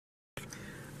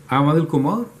I'm Anil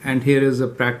Kumar, and here is a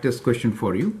practice question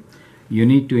for you. You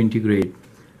need to integrate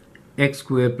x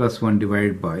squared plus 1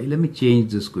 divided by, let me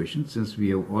change this question since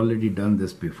we have already done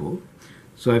this before.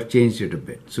 So I've changed it a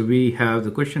bit. So we have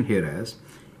the question here as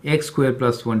x squared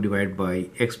plus 1 divided by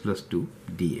x plus 2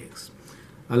 dx.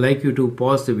 I'd like you to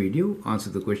pause the video, answer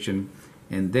the question,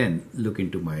 and then look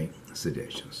into my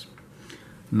suggestions.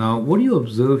 Now what you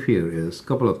observe here is a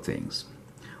couple of things.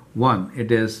 One,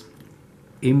 it is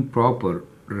improper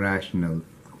rational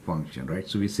function, right?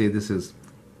 So we say this is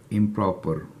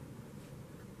improper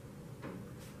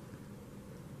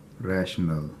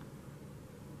rational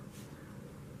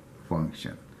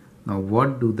function. Now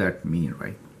what do that mean,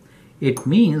 right? It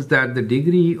means that the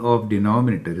degree of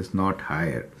denominator is not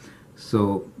higher.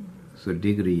 So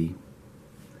degree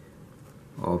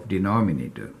of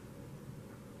denominator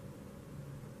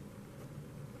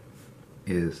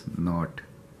is not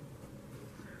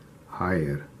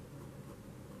higher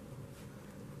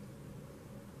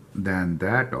than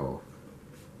that of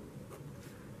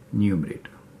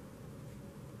numerator,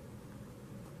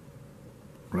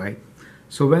 right?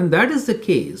 So when that is the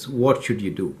case, what should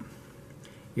you do?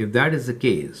 If that is the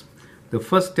case, the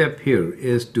first step here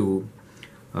is to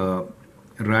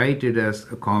write it as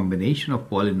a combination of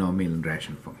polynomial and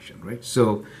rational function, right?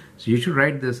 So you should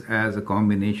write this as a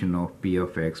combination of p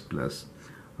of x plus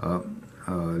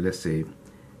let's say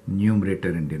numerator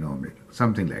and denominator,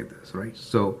 something like this, right?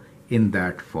 So in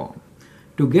that form.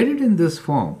 To get it in this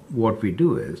form, what we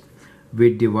do is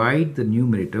we divide the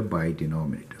numerator by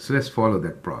denominator. So let's follow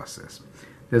that process.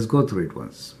 Let's go through it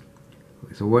once.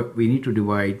 Okay, so what we need to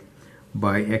divide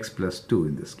by x plus 2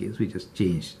 in this case, we just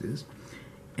changed this,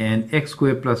 and x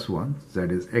squared plus 1, that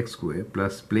is x squared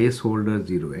plus placeholder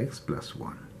 0x plus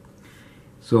 1.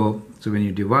 So when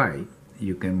you divide,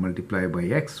 you can multiply by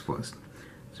x first.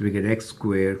 So we get x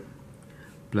squared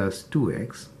plus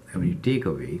 2x, and when you take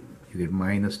away, you get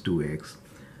minus 2x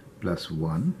plus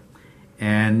 1,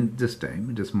 and this time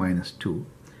it is minus 2.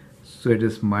 So it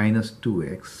is minus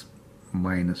 2x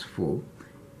minus 4,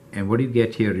 and what you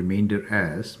get here remainder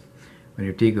as, when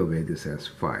you take away this as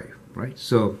 5, right?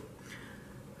 So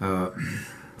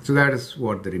that is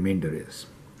what the remainder is.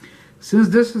 Since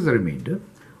this is a remainder,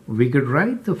 we could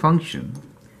write the function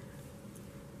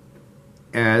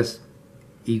as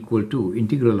equal to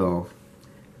integral of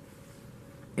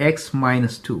x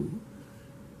minus 2,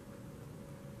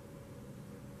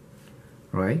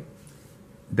 right?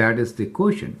 That is the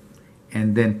quotient,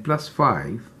 and then plus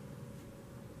 5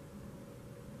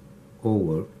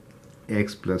 over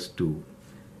x plus 2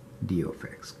 d of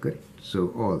x, correct?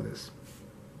 So all this.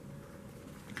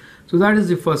 So that is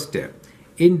the first step.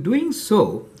 In doing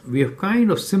so, we have kind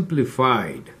of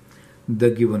simplified the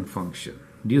given function.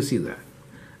 Do you see that?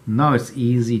 Now it's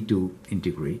easy to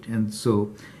integrate, and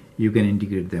so you can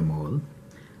integrate them all.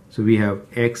 So we have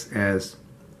x as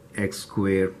x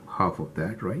squared, half of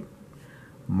that, right?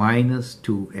 Minus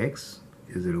 2x,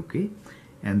 is it okay?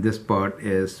 And this part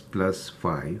is plus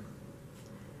 5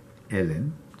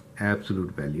 ln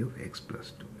absolute value of x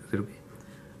plus 2, is it okay?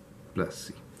 Plus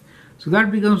c. So that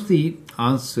becomes the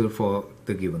answer for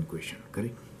the given question,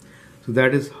 correct? So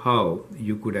that is how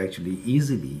you could actually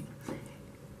easily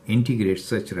integrate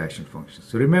such rational functions.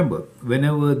 So remember,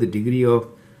 whenever the degree of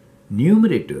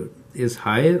numerator is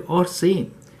higher or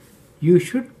same, you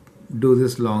should do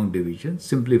this long division,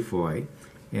 simplify,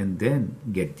 and then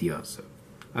get the answer.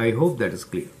 I hope that is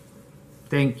clear.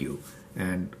 Thank you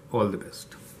and all the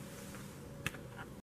best.